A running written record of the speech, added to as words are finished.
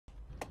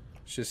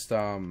It's just, they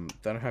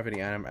don't have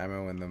any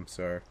ammo in them,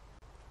 so...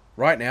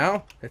 Right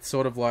now, it's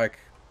sort of like,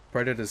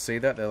 predators see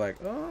that, they're like,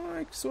 oh,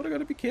 I sort of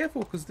gotta be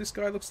careful, because this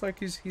guy looks like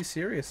he's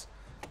serious.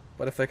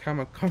 But if they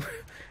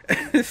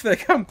if they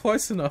come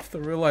close enough,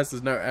 they'll realize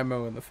there's no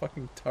ammo in the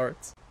fucking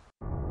turrets.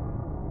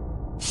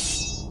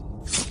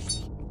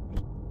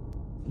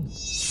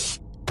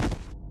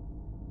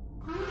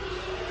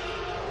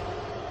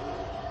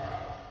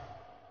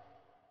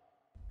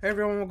 Hey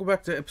everyone, welcome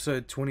back to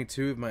episode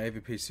 22 of my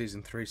AVP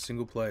Season 3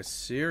 single player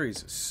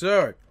series.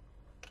 So,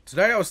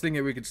 today I was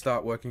thinking we could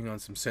start working on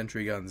some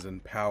sentry guns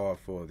and power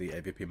for the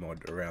AVP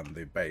mod around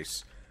the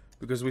base.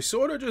 Because we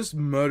sort of just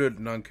murdered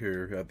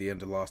Nunku at the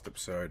end of last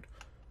episode.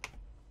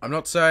 I'm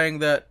not saying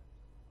that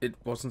it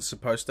wasn't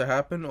supposed to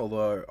happen,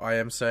 although I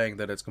am saying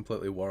that it's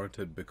completely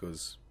warranted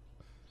because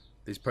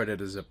these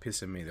predators are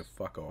pissing me the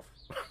fuck off.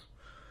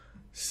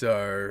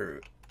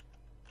 So,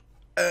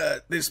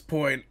 at this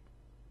point,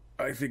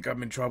 I think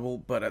I'm in trouble,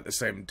 but at the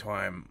same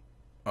time,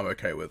 I'm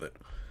okay with it.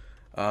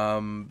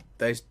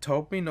 They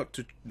told me not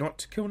to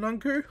kill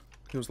Nunku.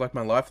 He was like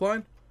my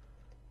lifeline.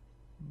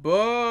 But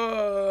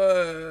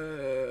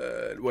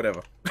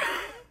whatever.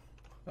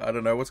 I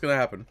don't know what's gonna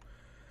happen.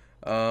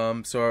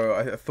 So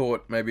I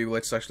thought maybe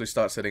let's actually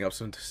start setting up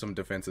some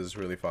defenses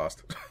really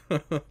fast.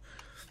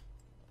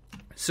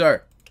 So,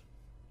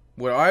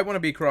 what I want to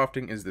be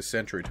crafting is the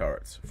sentry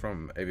turrets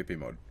from AVP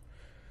mod.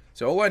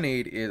 So all I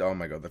need is, oh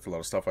my god, that's a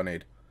lot of stuff I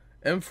need.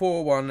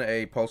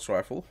 M41A pulse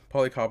rifle,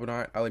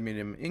 polycarbonate,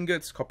 aluminium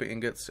ingots, copper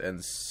ingots,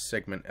 and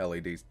segment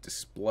LED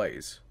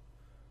displays.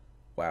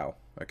 Wow,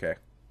 okay.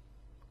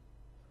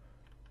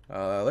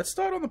 Let's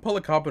start on the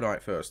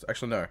polycarbonate first.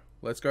 Actually, no.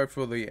 Let's go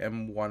for the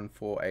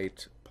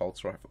M148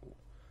 pulse rifle.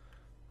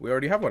 We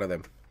already have one of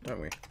them,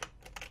 don't we?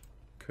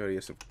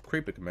 Courteous of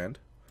Creeper Command.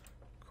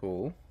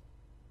 Cool.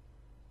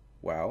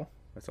 Wow,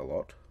 that's a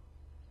lot.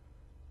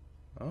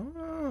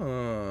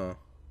 Ah.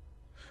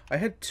 I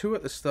had two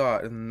at the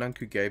start, and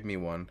Nunku gave me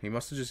one. He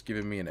must have just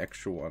given me an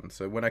extra one.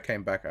 So when I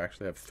came back, I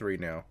actually have three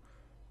now.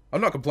 I'm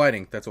not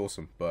complaining. That's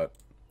awesome, but...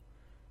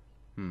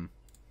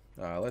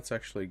 let's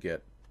actually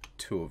get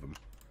two of them.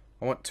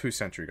 I want two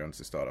sentry guns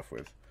to start off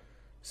with.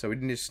 So we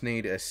just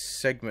need a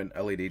segment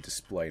LED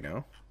display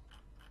now.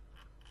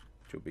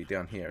 Which will be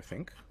down here, I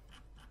think.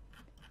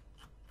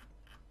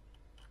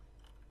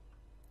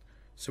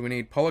 So we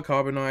need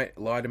polycarbonate,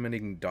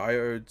 light-emitting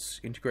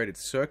diodes, integrated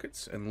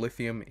circuits, and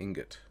lithium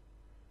ingot.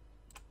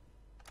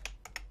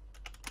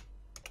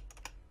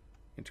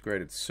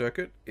 Integrated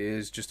circuit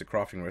is just a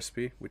crafting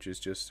recipe, which is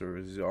just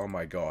a, oh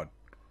my god.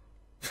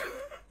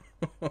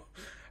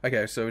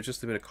 Okay, so it's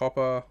just a bit of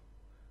copper,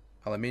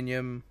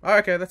 aluminium. Oh,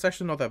 okay, that's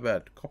actually not that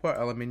bad. Copper,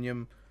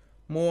 aluminium,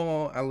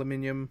 more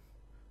aluminium,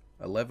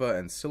 a lever,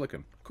 and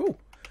silicon. Cool.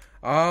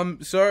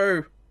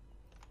 So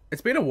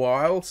it's been a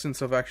while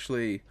since I've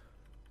actually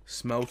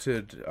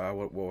smelted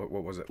what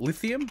was it?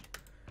 Lithium.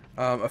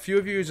 A few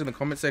of you in the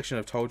comment section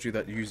have told you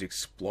that yours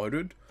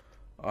exploded.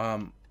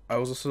 I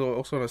was also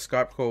on a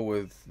Skype call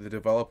with the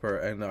developer,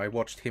 and I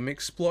watched him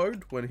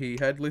explode when he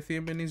had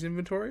lithium in his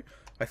inventory.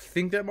 I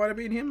think that might have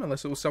been him,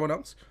 unless it was someone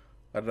else.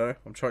 I don't know.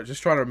 I'm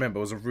just trying to remember.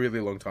 It was a really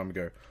long time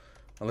ago.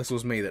 Unless it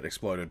was me that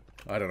exploded.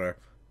 I don't know.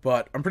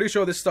 But I'm pretty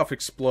sure this stuff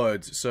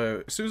explodes.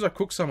 So as soon as I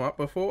cooked some up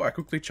before, I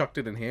quickly chucked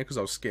it in here because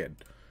I was scared.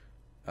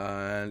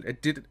 And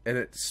it did, and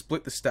it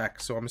split the stack.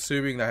 So I'm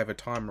assuming they have a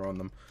timer on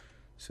them.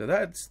 So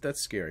that's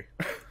scary.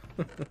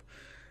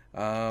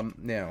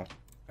 Now.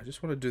 I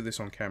just want to do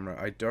this on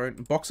camera.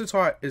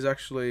 Boxertite is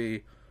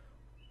actually...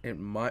 It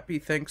might be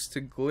thanks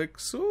to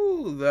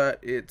Glixel that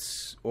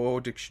it's all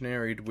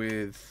dictionaried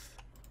with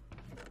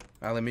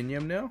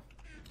aluminium now.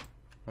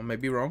 I may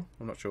be wrong.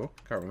 I'm not sure.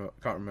 Can't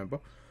remember.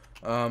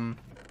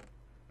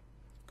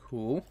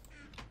 Cool.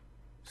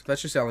 So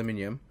that's just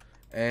aluminium.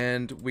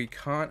 And we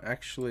can't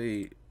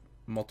actually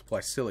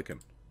multiply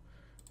silicon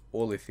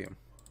or lithium.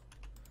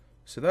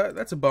 So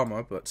that's a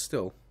bummer, but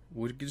still.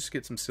 We'll just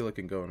get some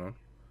silicon going on.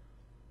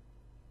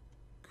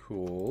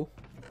 Cool.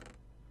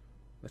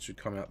 That should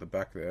come out the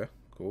back there.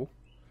 Cool.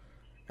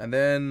 And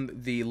then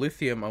the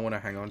lithium I want to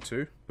hang on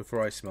to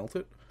before I smelt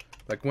it.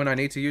 Like when I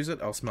need to use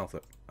it, I'll smelt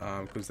it.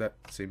 Because that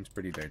seems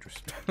pretty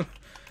dangerous.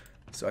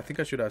 So I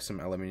think I should have some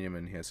aluminium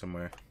in here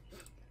somewhere.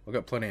 I've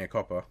got plenty of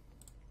copper.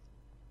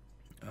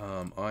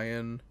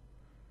 Iron.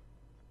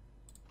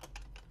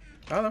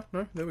 Oh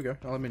no, there we go.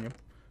 Aluminium.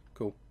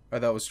 Cool. Oh,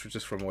 that was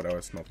just from what I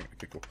was smelting.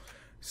 Okay, cool.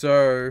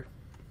 So...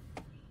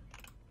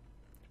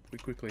 we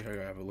quickly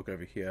have a look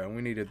over here, and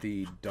we needed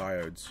the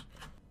diodes.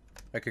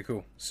 Okay,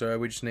 cool. So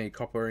we just need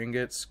copper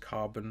ingots,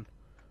 carbon,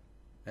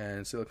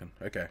 and silicon.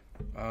 Okay.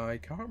 I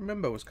can't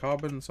remember. Was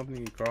carbon something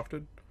you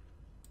crafted?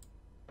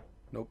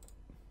 Nope.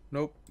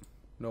 Nope.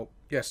 Nope.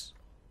 Yes.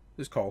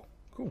 This is coal.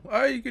 Cool.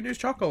 Oh, you can use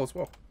charcoal as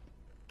well.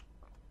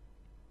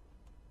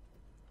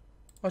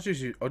 I'll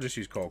just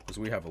use coal because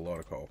we have a lot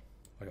of coal.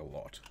 Like a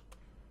lot.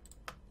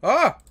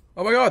 Ah!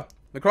 Oh my god!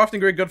 The crafting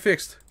grid got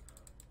fixed.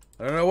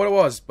 I don't know what it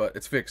was, but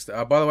it's fixed.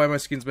 By the way, my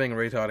skin's being a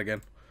retard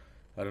again.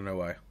 I don't know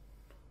why.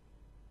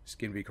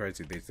 Skin be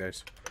crazy these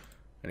days.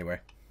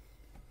 Anyway.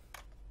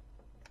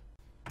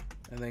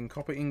 And then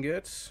copper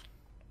ingots.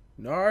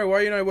 No,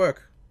 why you no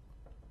work?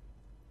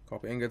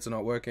 Copper ingots are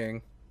not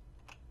working.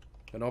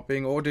 They're not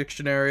being all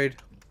dictionaried.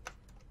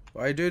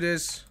 Why do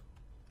this?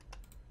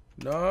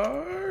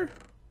 No.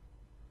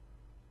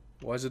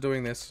 Why is it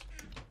doing this?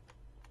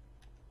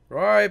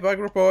 Right, bug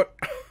report.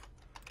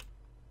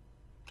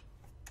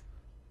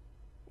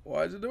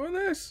 Why is it doing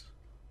this?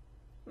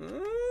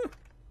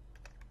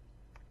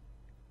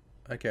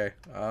 Okay.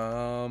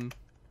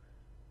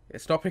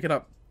 It's not picking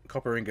up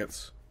copper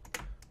ingots.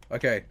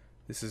 Okay,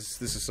 this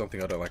is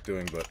something I don't like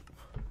doing, but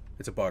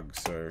it's a bug.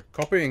 So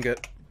copper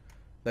ingot,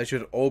 they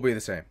should all be the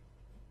same,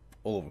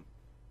 all of them,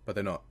 but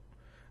they're not.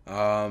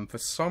 For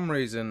some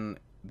reason,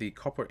 the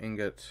copper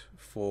ingot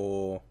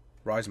for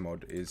Rise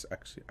mod is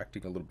actually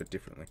acting a little bit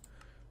differently.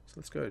 So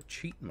let's go to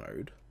cheat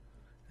mode,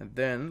 and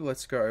then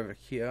let's go over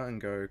here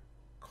and go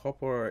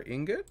copper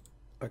ingot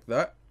like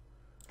that,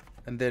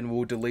 and then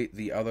we'll delete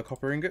the other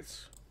copper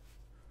ingots.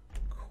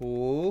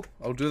 Cool.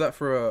 I'll do that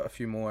for a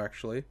few more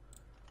actually.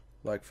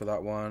 Like for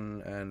that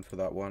one and for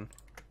that one.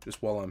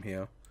 Just while I'm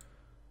here.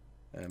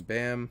 And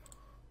bam.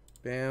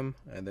 Bam.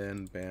 And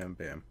then bam,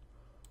 bam.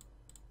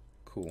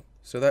 Cool.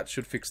 So that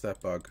should fix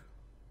that bug.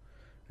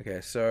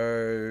 Okay,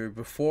 so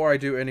before I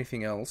do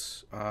anything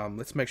else,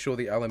 let's make sure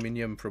the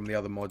aluminium from the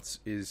other mods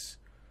is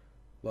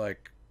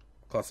like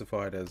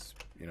classified as,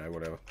 you know,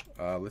 whatever.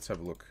 Let's have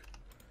a look.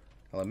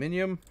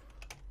 Aluminium.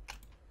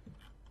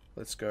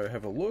 Let's go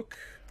have a look.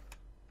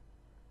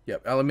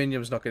 Yep,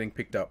 aluminium's not getting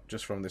picked up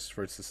just from this,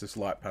 for instance, this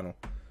light panel.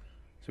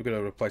 So we're going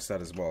to replace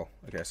that as well.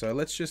 Okay, so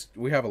let's just,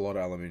 we have a lot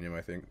of aluminium,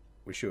 I think.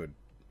 We should,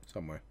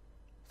 somewhere.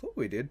 Thought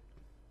we did.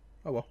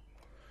 Oh well.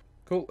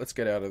 Cool, let's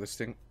get out of this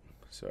thing.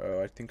 So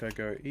I think I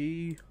go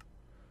E,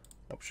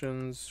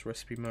 options,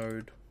 recipe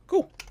mode.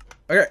 Cool.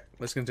 Okay,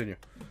 let's continue.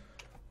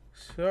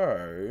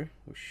 So,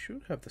 we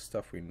should have the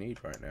stuff we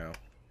need right now.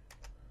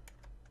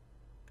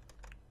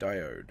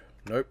 Diode.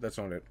 Nope, that's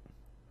not it.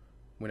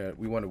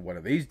 We wanted one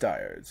of these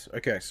diodes.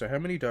 Okay, so how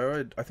many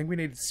diodes? I think we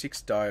needed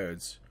 6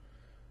 diodes.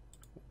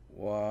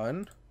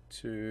 1,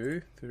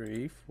 2,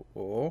 3,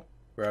 4.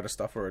 We're out of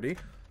stuff already.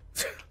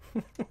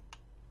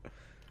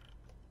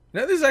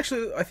 Now, this is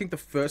actually, I think, the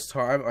first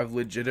time I've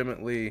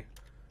legitimately,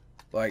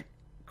 like,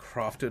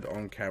 crafted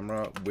on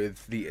camera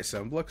with the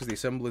assembler, because the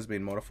assembler's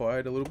been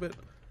modified a little bit.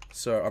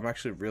 So I'm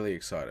actually really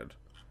excited.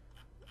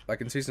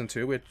 Like in Season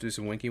 2, we had to do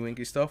some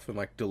winky stuff and,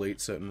 like,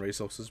 delete certain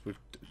resources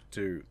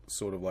to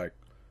sort of, like,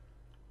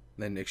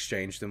 then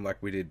exchange them like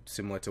we did,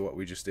 similar to what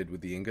we just did with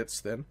the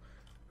ingots then,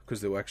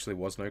 because there actually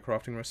was no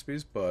crafting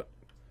recipes, but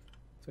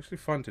it's actually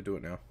fun to do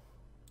it now.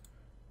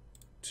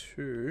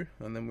 2,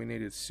 and then we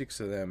needed 6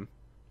 of them.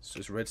 It's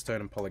just redstone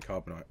and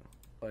polycarbonate.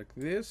 Like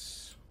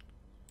this,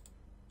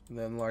 and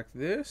then like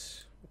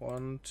this.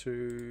 1,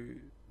 2,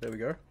 there we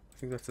go. I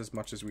think that's as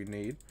much as we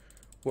need.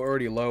 We're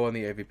already low on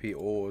the AVP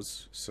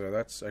ores, so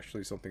that's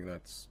actually something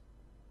that's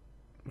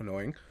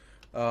annoying.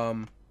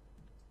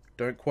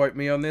 Don't quote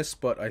me on this,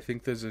 but I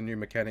think there's a new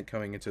mechanic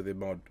coming into the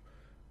mod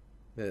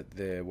that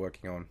they're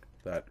working on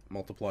that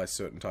multiplies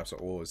certain types of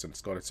ores, and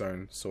it's got its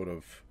own sort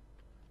of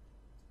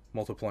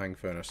multiplying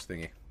furnace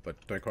thingy, but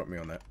don't quote me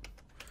on that.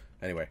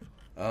 Anyway,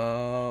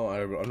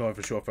 I'm not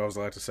even sure if I was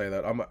allowed to say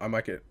that. I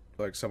might get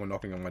like someone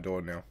knocking on my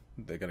door now.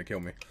 They're gonna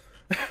kill me.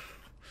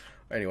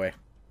 Anyway,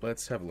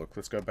 let's have a look.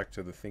 Let's go back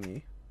to the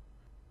thingy.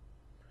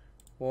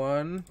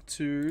 1,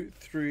 2,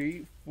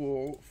 3,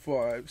 4,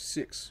 5,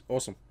 6.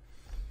 Awesome.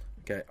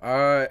 Okay,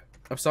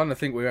 I'm starting to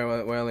think we're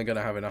only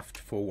gonna have enough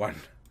for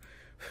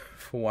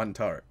one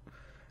turret.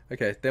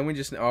 Okay, then we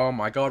just, oh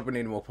my god, we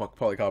need more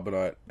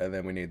polycarbonate, and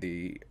then we need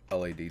the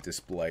LED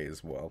display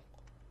as well.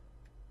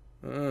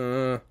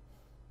 Oh,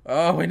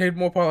 we need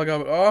more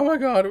polycarbonate. Oh my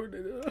god.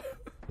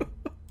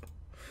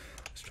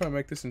 Let's try and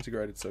make this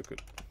integrated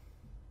circuit.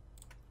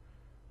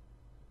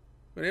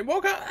 We need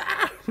more.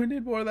 We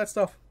need more of that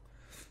stuff.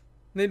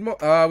 Need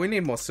more. We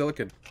need more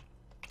silicon.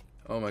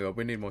 Oh my god,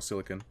 we need more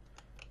silicon.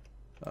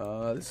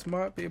 This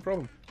might be a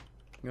problem.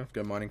 I'm gonna have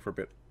to go mining for a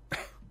bit.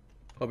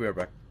 I'll be right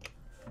back.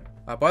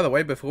 By the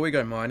way, before we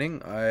go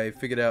mining, I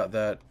figured out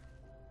that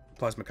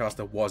plasma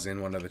caster was in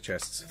one of the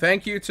chests.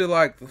 Thank you to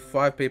like the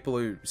 5 people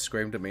who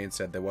screamed at me and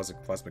said there was a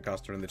plasma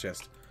caster in the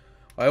chest.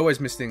 I always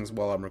miss things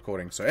while I'm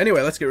recording. So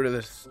anyway, let's get rid of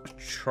this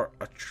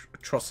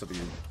atrocity.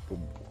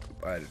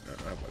 I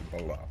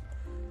don't know.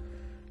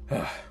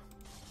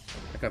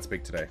 I can't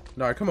speak today.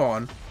 No, come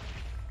on.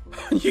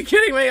 Are you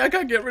kidding me? I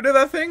can't get rid of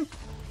that thing?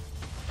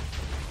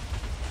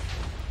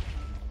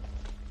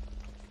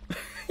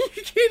 Are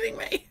you kidding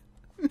me?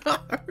 No.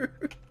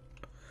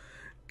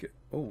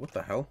 Oh, what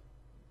the hell?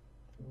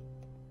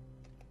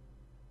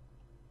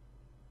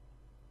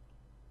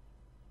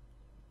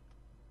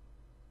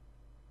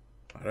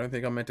 I don't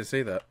think I'm meant to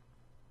see that.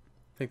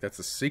 I think that's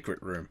a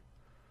secret room.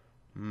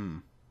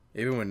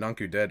 Even when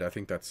Nunku dead, I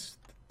think that's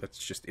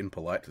just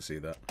impolite to see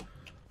that.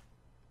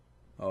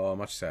 Oh,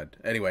 much sad.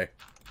 Anyway,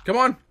 come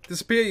on,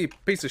 disappear, you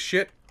piece of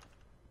shit.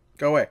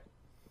 Go away.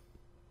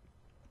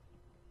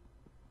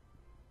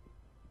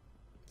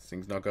 This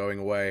thing's not going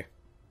away.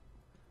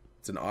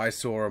 It's an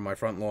eyesore on my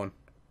front lawn.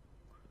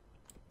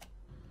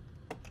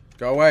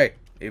 Go away,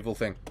 evil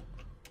thing.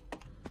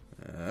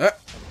 You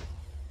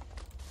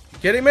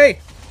kidding me?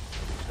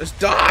 Just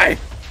die!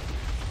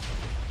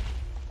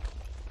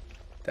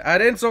 To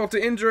add insult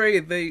to injury,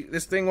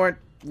 this thing won't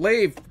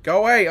leave.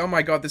 Go away! Oh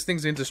my god, this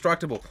thing's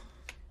indestructible.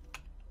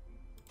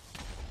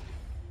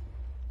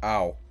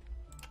 Ow.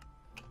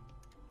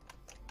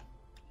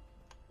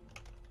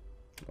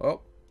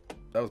 Well,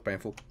 that was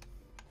painful.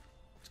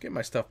 Let's get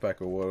my stuff back,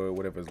 or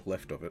whatever's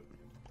left of it.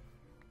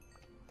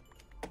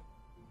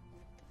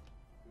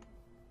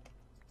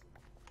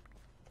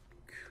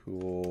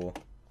 Cool.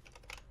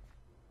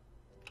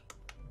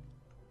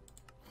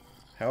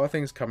 How are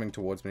things coming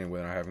towards me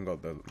when I haven't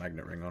got the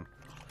magnet ring on?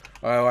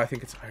 Oh, I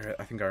think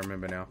I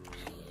remember now.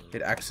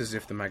 It acts as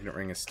if the magnet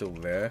ring is still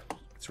there.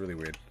 It's really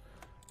weird.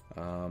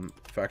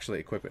 If I actually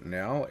equip it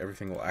now,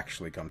 everything will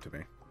actually come to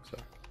me. So,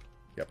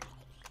 yep.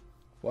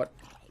 What?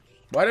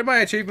 Why did my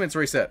achievements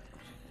reset?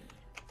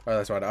 Oh,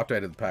 that's right. I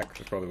updated the pack.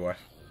 That's probably why.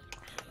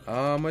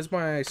 Where's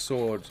my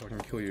sword so I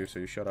can kill you so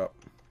you shut up?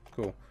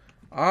 Cool.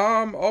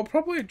 I'll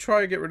probably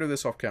try to get rid of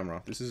this off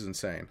camera. This is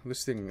insane.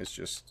 This thing is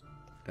just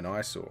an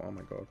eyesore. Oh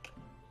my god.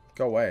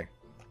 Go away.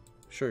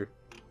 Shoo.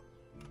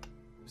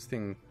 This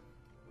thing...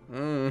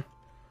 I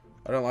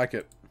don't like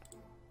it.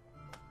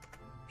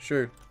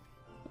 Shoo.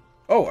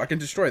 Oh, I can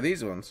destroy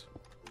these ones.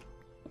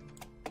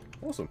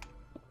 Awesome.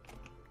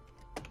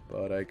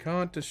 But I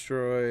can't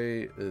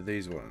destroy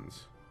these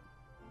ones.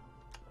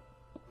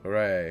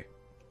 Hooray.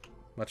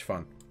 Much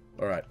fun.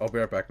 Alright, I'll be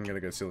right back. I'm gonna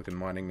go silicon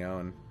mining now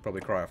and probably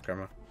cry off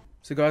camera.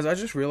 So guys, I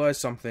just realized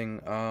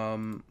something.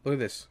 Look at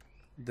this.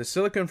 The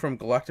silicon from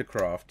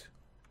Galacticraft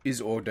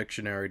is all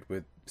dictionaried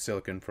with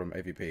silicon from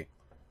AVP.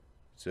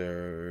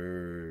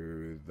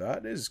 So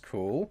that is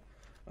cool.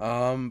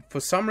 For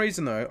some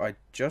reason though, I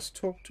just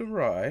talked to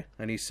Rai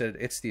and he said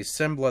it's the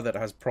assembler that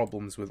has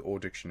problems with all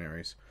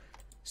dictionaries.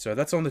 So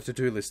that's on the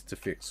to-do list to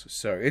fix.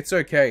 So it's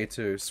okay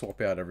to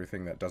swap out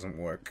everything that doesn't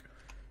work.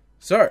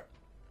 So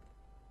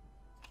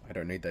I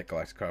don't need that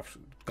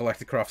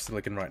Galacticraft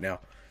silicon right now.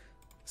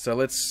 So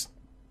let's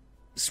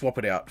swap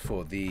it out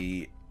for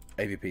the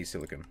AVP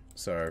silicon.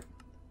 So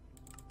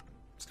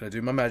just gonna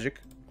do my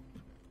magic.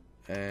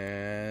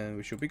 And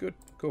we should be good.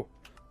 Cool.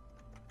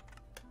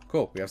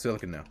 Cool, we have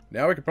silicon now.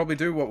 Now we can probably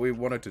do what we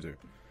wanted to do.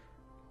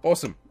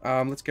 Awesome.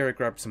 Let's go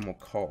grab some more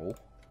coal.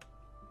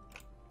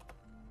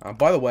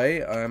 By the way,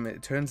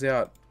 it turns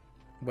out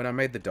when I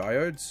made the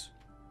diodes,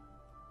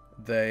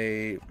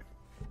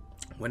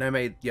 when I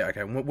made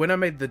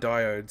the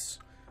diodes,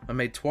 I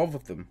made 12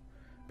 of them.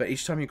 But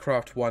each time you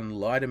craft one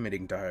light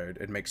emitting diode,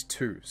 it makes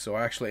 2. So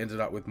I actually ended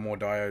up with more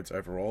diodes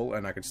overall,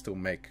 and I could still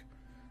make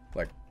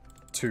like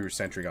 2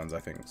 sentry guns, I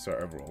think. So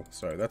overall,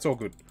 so that's all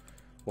good.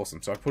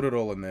 Awesome. So I put it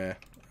all in there.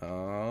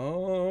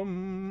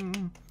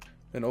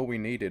 Then all we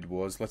needed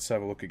was, let's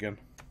have a look again.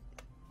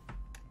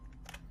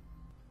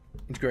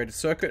 Integrated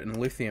circuit and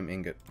lithium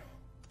ingot.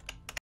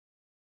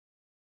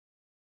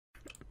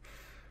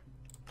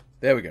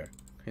 There we go.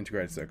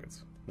 Integrated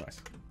circuits.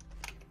 Nice.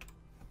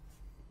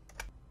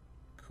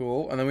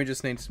 Cool. And then we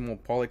just need some more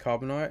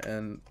polycarbonate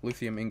and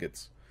lithium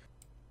ingots.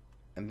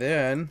 And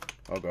then...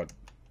 oh god.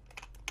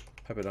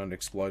 Hope it don't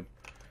explode.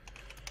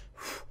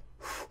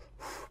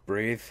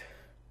 Breathe.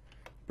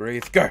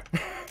 Breathe. Go!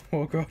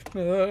 Oh god.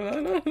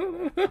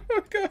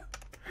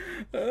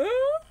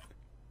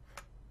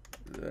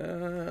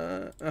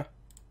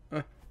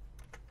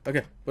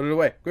 Okay, put it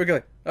away.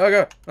 Quickly. Oh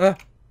god.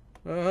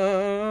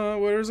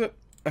 Where is it?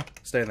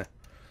 Stay in there.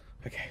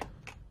 Okay.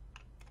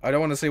 I don't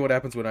want to see what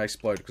happens when I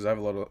explode because I have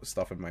a lot of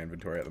stuff in my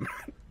inventory at the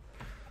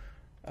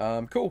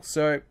moment. Cool.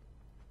 So,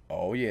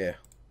 oh yeah.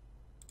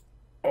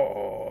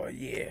 Oh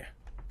yeah.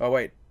 Oh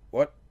wait.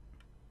 What?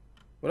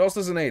 What else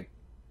does it need?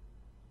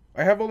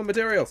 I have all the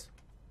materials.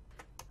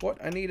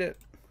 What? I need it.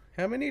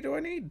 How many do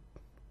I need?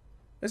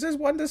 This is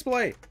one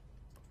display.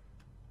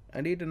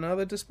 I need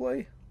another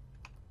display.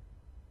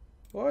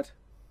 What?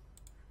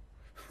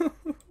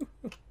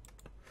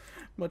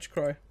 Much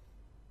cry.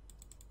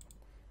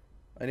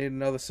 I need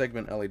another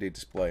segment LED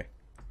display.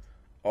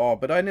 Oh,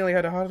 but I nearly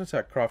had a heart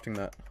attack crafting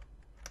that.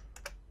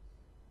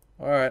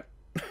 Alright.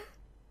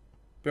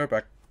 Be right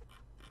back.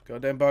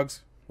 Goddamn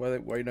bugs. Why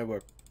you no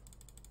work?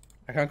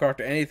 I can't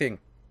craft anything.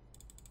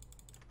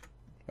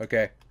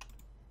 Okay.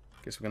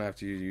 Guess we're gonna have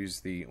to use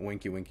the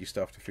winky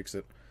stuff to fix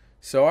it.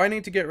 So I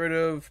need to get rid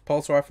of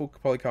pulse rifle,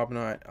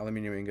 polycarbonate,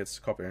 aluminium ingots,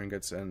 copper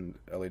ingots, and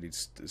LED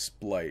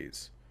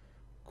displays.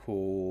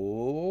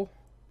 Cool.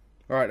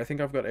 Alright, I think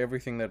I've got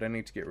everything that I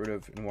need to get rid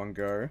of in one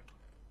go.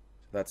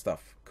 That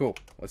stuff. Cool.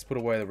 Let's put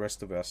away the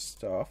rest of our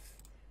stuff.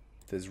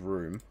 There's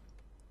room.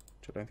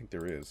 Which I don't think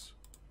there is.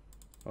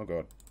 Oh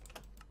god.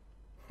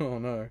 Oh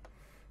no.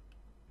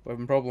 We're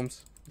having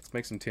problems. Let's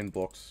make some tin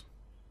blocks.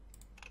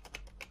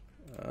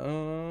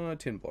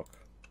 Tin block.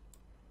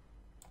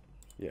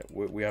 Yeah,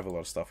 we have a lot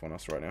of stuff on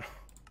us right now.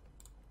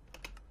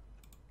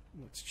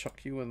 Let's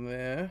chuck you in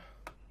there.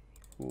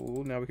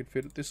 Cool, now we can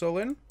fit this all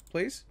in,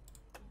 please.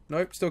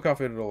 Nope, still can't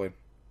fit it all in.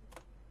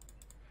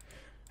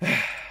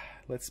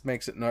 Let's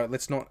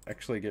not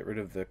actually get rid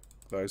of the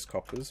those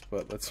coppers,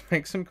 but let's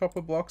make some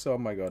copper blocks. Oh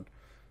my god.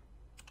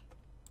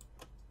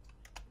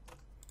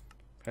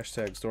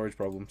 Hashtag storage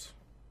problems.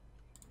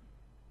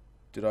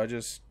 Did I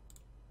just...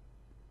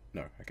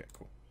 No, okay,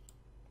 cool.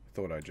 I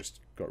thought I just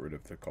got rid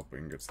of the copper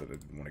ingots that I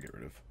didn't want to get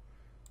rid of.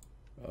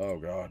 Oh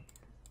god.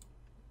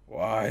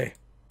 Why?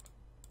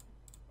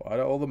 Why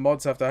do all the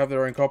mods have to have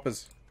their own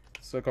coppers?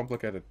 It's so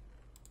complicated.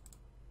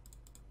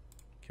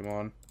 Come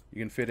on, you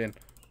can fit in.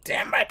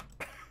 Damn it!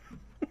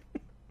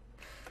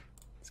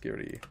 Let's get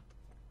rid of you.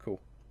 Cool.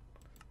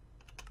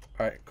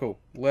 Alright, cool.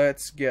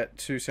 Let's get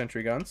 2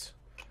 sentry guns.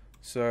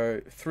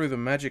 So, through the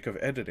magic of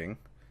editing,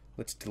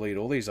 let's delete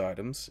all these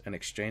items and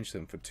exchange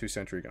them for 2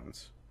 sentry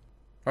guns.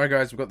 Alright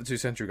guys, we've got the 2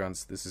 sentry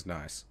guns. This is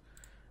nice.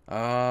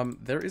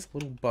 There is a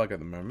little bug at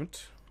the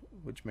moment,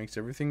 which makes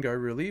everything go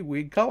really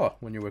weird color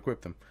when you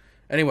equip them.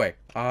 Anyway,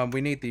 we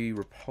need the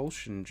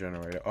repulsion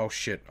generator. Oh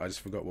shit, I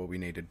just forgot what we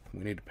needed. We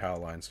needed power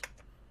lines.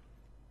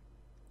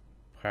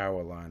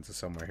 Power lines are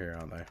somewhere here,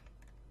 aren't they?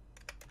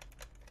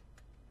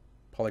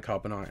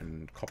 Polycarbonate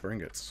and copper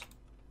ingots.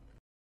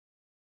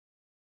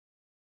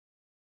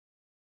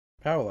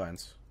 Power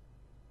lines.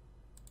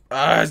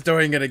 Ah, it's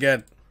doing it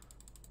again.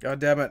 God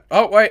damn it.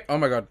 Oh, wait. Oh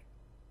my god.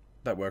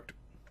 That worked.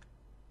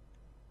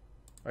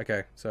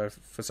 Okay, so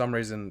for some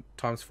reason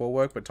 ×4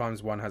 worked, but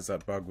 ×1 has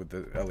that bug with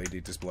the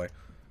LED display.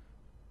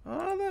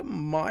 That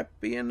might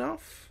be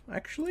enough,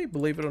 actually,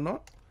 believe it or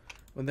not.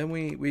 And then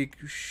we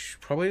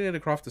probably need to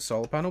craft a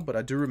solar panel, but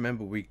I do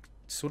remember we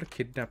sort of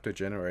kidnapped a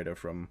generator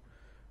from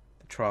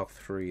the trial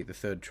 3, the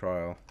 3rd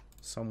trial,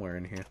 somewhere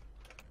in here.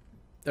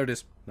 There it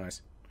is.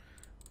 Nice.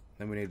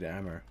 Then we need the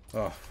ammo.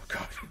 Oh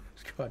god.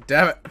 God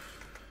damn it.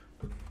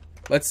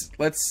 Let's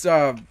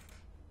I'll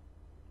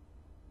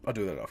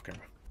do that off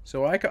camera.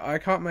 So I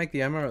can't make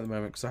the ammo at the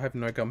moment because I have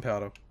no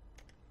gunpowder.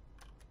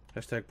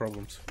 Hashtag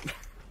problems.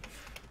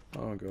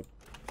 Oh my god.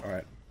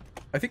 Alright.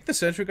 I think the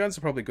sentry guns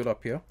are probably good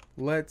up here.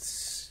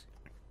 Let's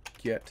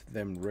get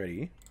them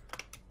ready.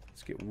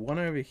 Let's get one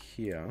over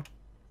here.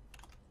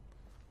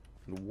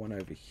 And one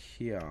over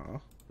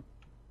here.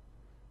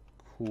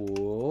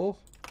 Cool.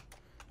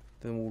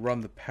 Then we'll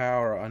run the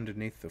power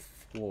underneath the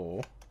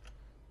floor.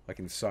 Like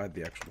inside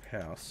the actual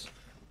house.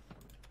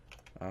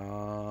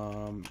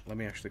 Let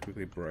me actually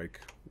quickly break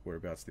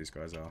whereabouts these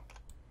guys are.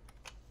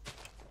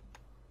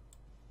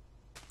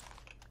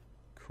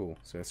 Cool,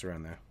 so that's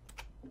around there.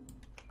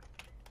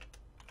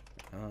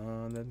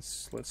 Then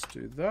let's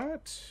do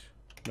that.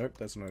 Nope,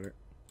 that's not it.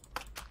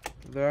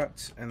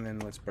 That, and then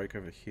let's break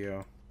over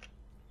here.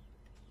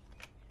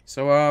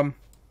 So,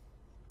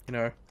 you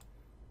know,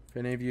 if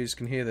any of you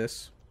can hear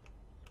this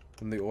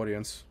from the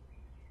audience,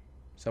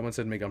 someone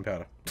send me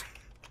gunpowder.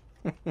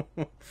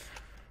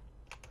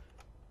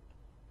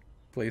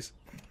 Please.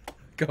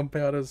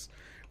 Gunpowder's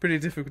pretty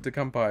difficult to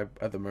come by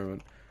at the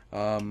moment.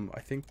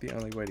 I think the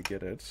only way to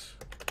get it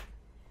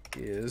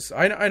is...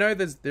 I know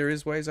there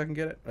is ways I can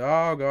get it.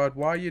 Oh god,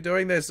 why are you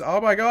doing this? Oh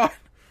my god!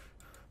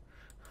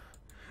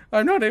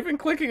 I'm not even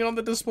clicking on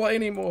the display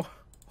anymore.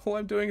 All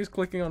I'm doing is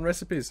clicking on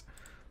recipes.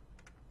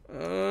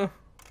 I'm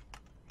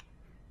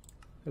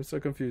so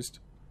confused.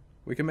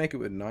 We can make it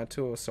with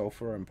nitro,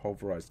 sulfur, and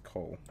pulverized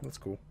coal. That's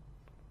cool.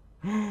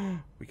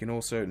 We can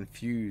also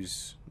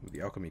infuse with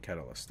the alchemy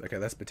catalyst. Okay,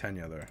 that's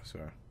Britannia though, so...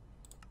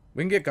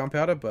 We can get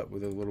gunpowder, but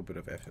with a little bit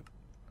of effort.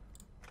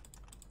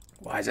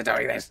 Why is it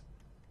doing this?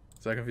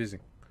 So confusing.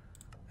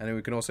 And then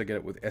we can also get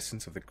it with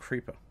essence of the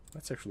creeper.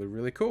 That's actually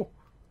really cool.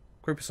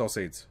 Creeper soul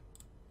seeds.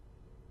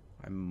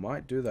 I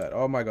might do that.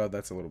 Oh my god,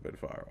 that's a little bit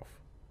far off.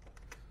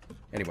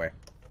 Anyway.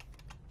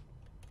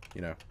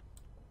 You know.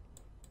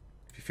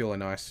 If you feel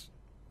nice,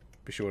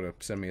 be sure to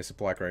send me a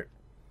supply crate.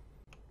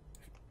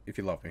 If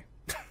you love me.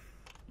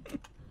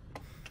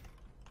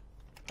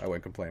 I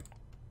won't complain.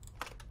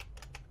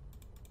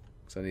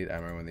 So I need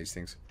ammo on these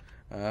things.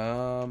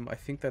 I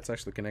think that's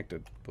actually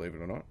connected, believe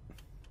it or not.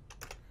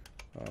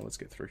 Let's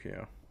get through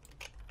here.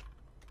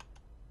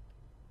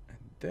 And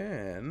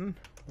then,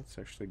 let's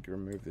actually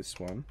remove this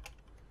one.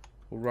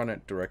 We'll run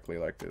it directly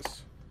like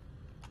this.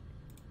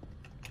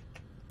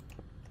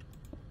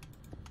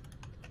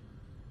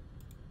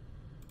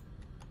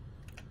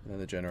 And then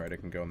the generator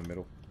can go in the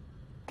middle.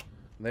 Are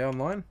they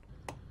online?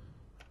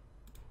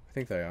 I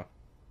think they are.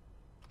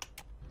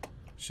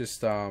 It's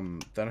just, they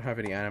don't have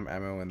any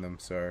ammo in them,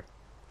 so...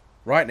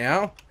 Right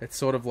now, it's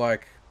sort of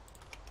like...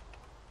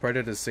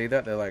 Predators see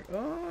that, they're like,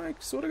 oh, I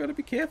sort of got to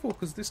be careful,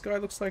 because this guy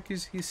looks like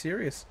he's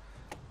serious.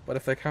 But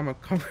if they come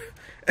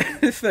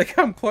if they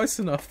come close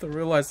enough, they'll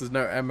realize there's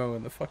no ammo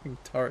in the fucking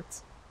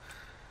turrets.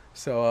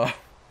 So,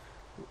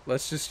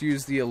 let's just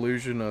use the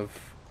illusion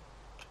of...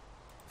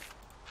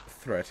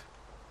 threat.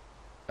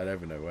 I don't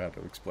even know how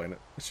to explain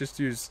it.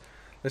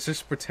 Let's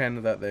just pretend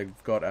that they've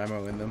got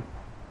ammo in them.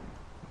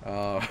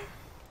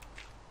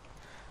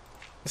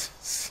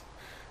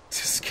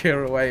 To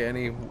scare away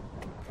anyone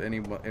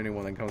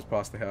that comes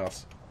past the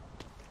house.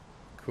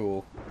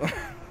 Cool.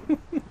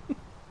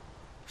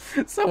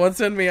 Someone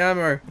send me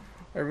ammo.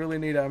 I really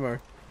need ammo.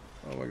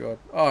 Oh my god.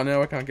 Oh,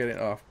 now I can't get it.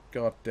 Oh,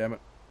 god damn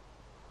it.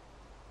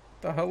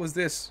 The hell was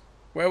this?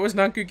 Where was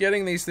Nanku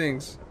getting these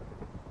things?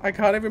 I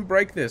can't even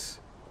break this.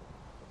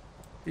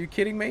 Are you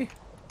kidding me?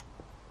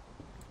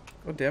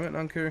 God damn it,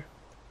 Nanku.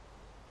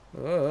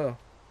 Oh.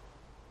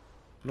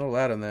 Not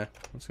allowed in there.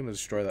 I'm just gonna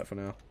destroy that for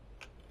now.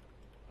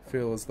 I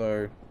feel as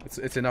though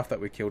it's enough that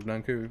we killed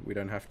Nanku. We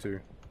don't have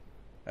to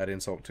add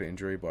insult to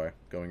injury by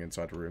going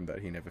inside a room that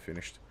he never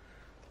finished.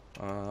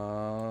 That's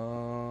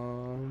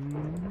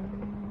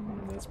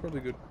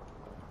probably good.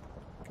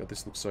 God,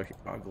 this looks so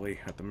ugly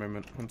at the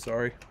moment. I'm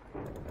sorry.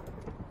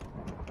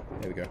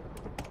 There we go.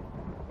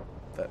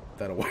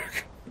 That'll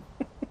work.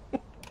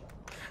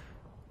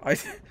 I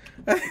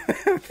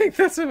think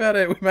that's about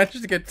it. We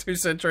managed to get 2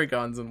 sentry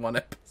guns in one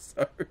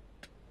episode.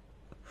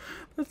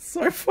 That's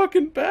so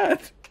fucking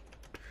bad.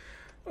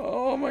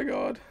 Oh my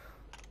god.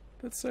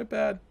 That's so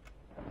bad.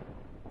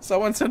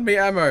 Someone send me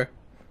ammo.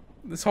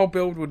 This whole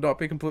build would not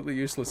be completely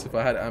useless if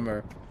I had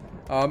ammo.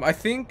 I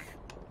think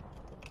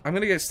I'm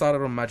gonna get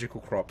started on magical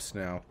crops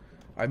now.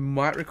 I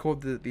might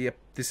record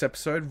this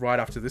episode right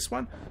after this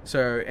one.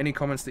 So any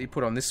comments that you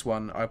put on this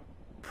one,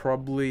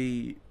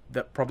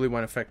 that probably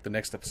won't affect the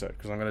next episode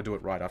because I'm gonna do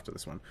it right after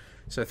this one.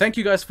 So thank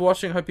you guys for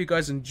watching. Hope you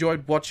guys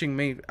enjoyed watching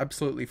me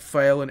absolutely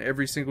fail in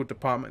every single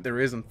department there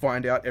is and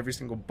find out every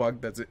single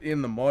bug that's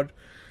in the mod.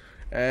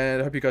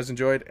 And I hope you guys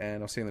enjoyed,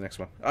 and I'll see you in the next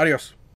one. Adios.